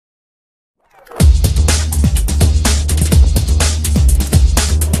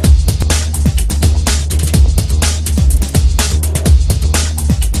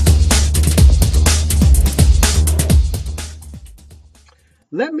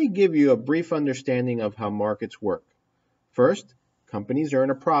me give you a brief understanding of how markets work. First, companies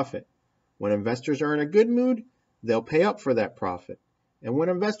earn a profit. When investors are in a good mood, they'll pay up for that profit. And when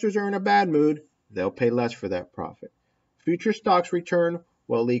investors are in a bad mood, they'll pay less for that profit. Future stocks return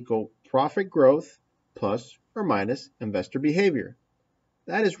will equal profit growth plus or minus investor behavior.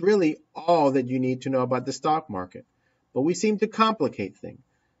 That is really all that you need to know about the stock market. But we seem to complicate things,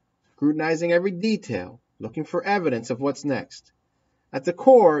 scrutinizing every detail, looking for evidence of what's next. At the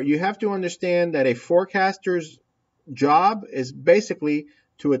core, you have to understand that a forecaster's job is basically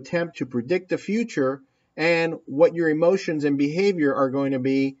to attempt to predict the future and what your emotions and behavior are going to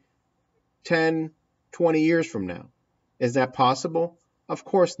be 10, 20 years from now. Is that possible? Of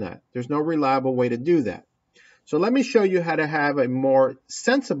course not. There's no reliable way to do that. So let me show you how to have a more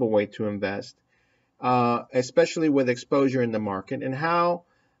sensible way to invest, especially with exposure in the market, and how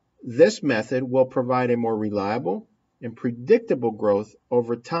this method will provide a more reliable and predictable growth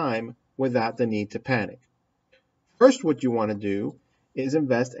over time without the need to panic. First, what you want to do is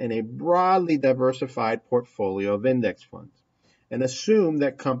invest in a broadly diversified portfolio of index funds and assume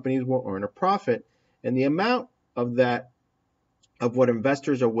that companies will earn a profit, and the amount of what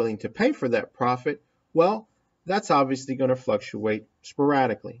investors are willing to pay for that profit, well, that's obviously going to fluctuate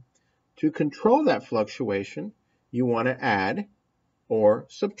sporadically. To control that fluctuation, you want to add or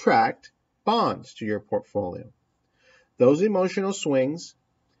subtract bonds to your portfolio. Those emotional swings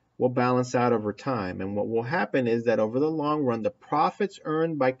will balance out over time, and what will happen is that over the long run, the profits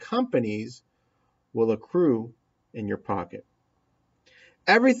earned by companies will accrue in your pocket.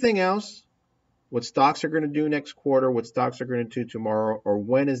 Everything else, what stocks are going to do next quarter, what stocks are going to do tomorrow, or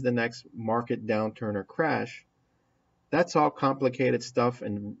when is the next market downturn or crash, that's all complicated stuff,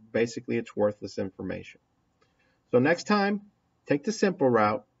 and basically it's worthless information. So next time, take the simple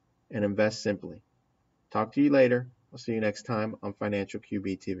route and invest simply. Talk to you later. I'll see you next time on Financial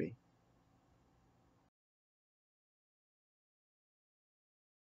QB TV.